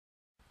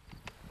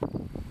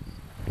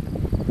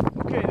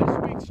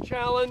week's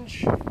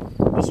challenge.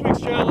 This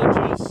week's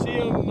challenge is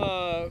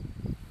CM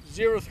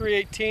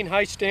 0318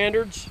 high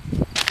standards.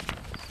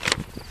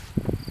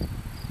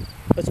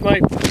 That's my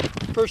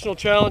personal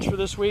challenge for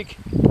this week.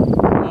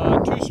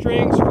 2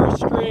 strings, first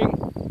string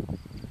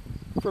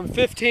from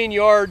 15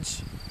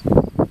 yards.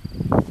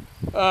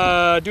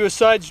 Do a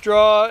sides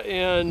draw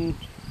and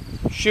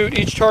shoot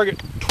each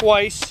target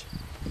twice.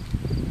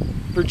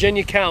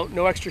 Virginia count,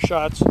 no extra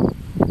shots.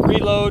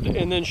 Reload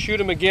and then shoot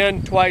them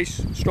again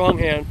twice, strong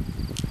hand.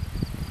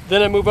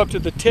 Then I move up to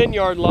the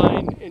 10-yard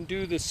line and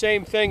do the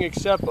same thing,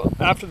 except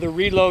after the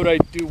reload I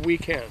do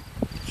weak hand.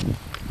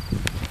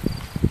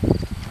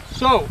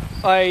 So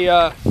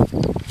I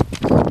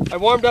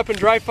warmed up in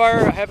dry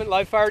fire. I haven't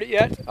live fired it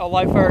yet. I'll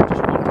live fire it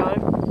just one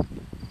time.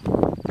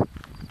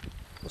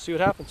 We'll see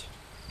what happens.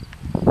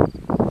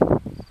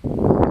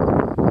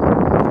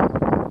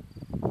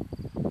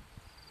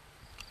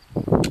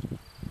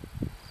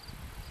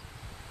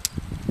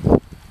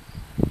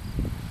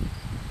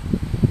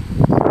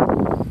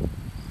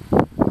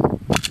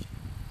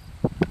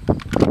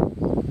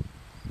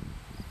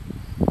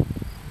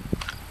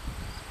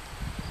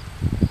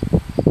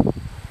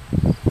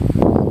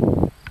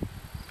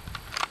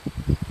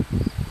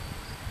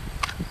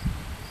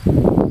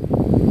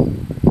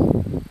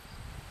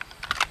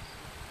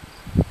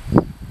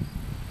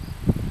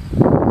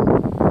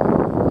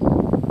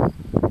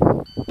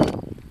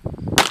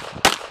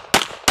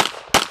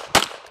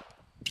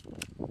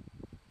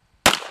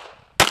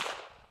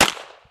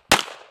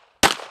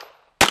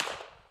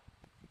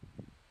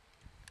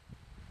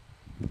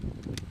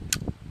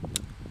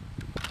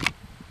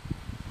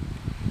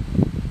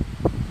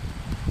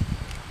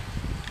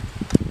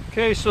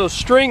 Okay, so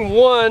string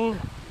one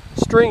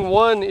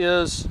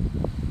is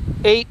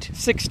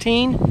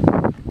 8/16.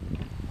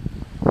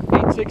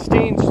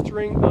 8/16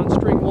 string on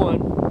string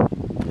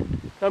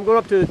 1. I'm going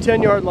up to the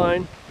 10-yard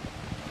line.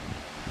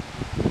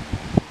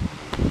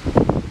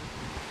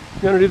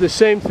 I'm going to do the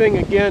same thing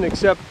again,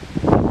 except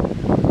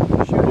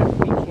shoot it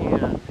weak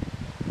hand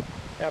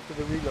after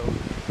the reload.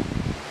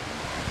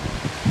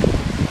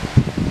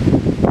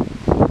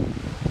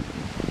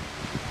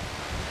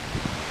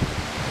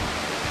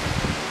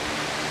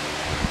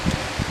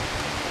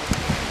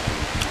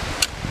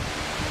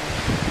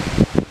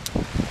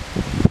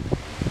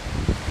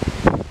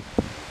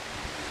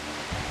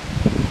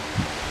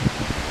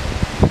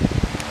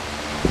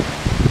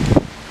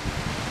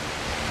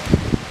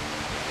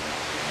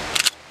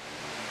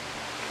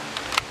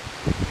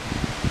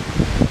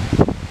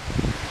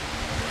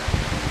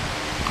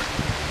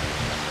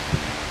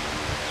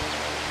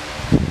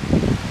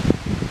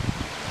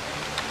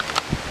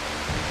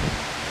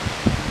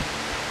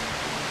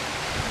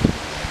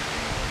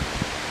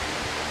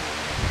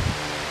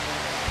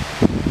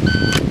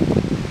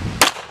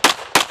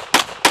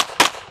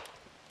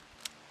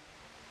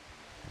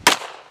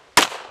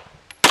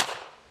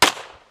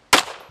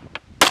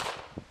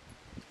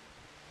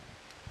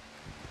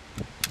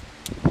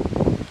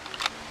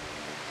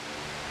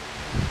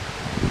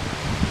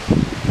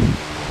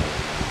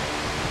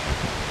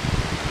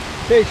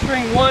 Okay,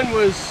 string 1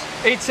 was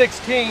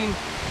 8/16.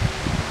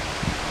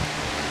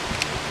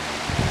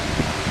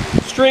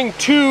 String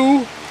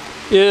 2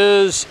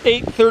 is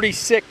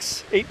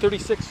 8/36.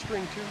 8/36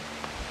 string 2.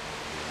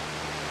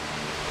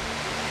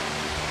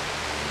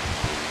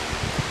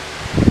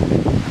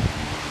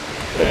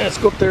 Let's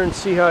go up there and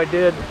see how I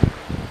did.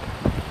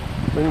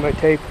 Bring my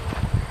tape.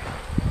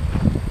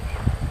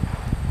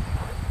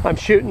 I'm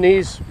shooting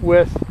these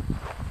with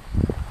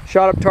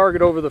shot up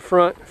target over the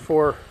front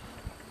for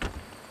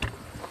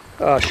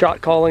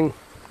shot calling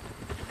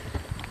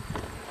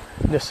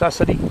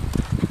necessity.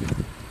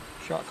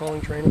 Shot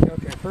calling training.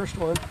 Okay, first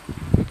one.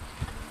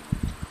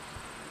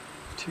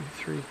 2,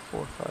 3,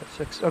 4, 5,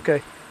 6.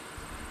 Okay.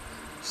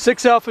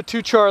 6 Alpha,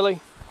 2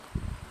 Charlie.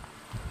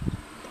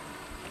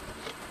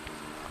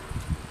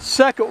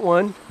 Second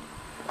one.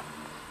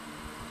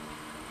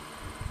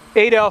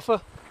 8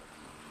 Alpha.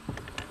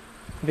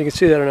 If you can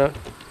see that or not.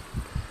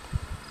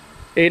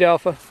 8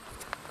 Alpha.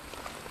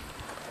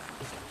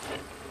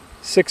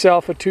 6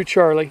 Alpha, 2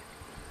 Charlie.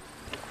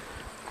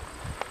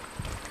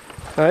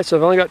 Alright, so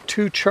I've only got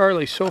 2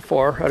 Charlie so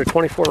far out of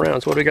 24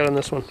 rounds. What do we got on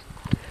this one?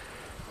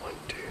 1,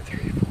 2,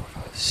 3, 4,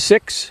 5.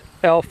 6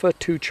 Alpha,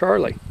 2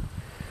 Charlie.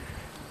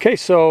 Okay,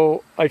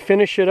 so I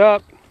finish it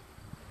up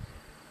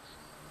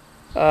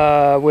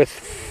with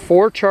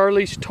 4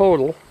 Charlies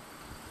total.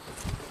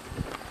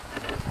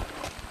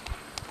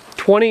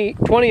 20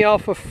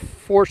 Alpha,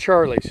 4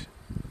 Charlies.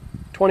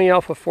 20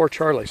 Alpha, 4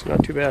 Charlies.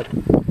 Not too bad.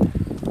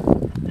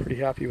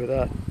 Pretty happy with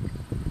that.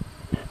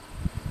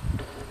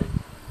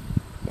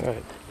 All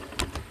right.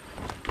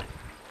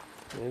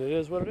 And it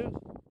is what it is.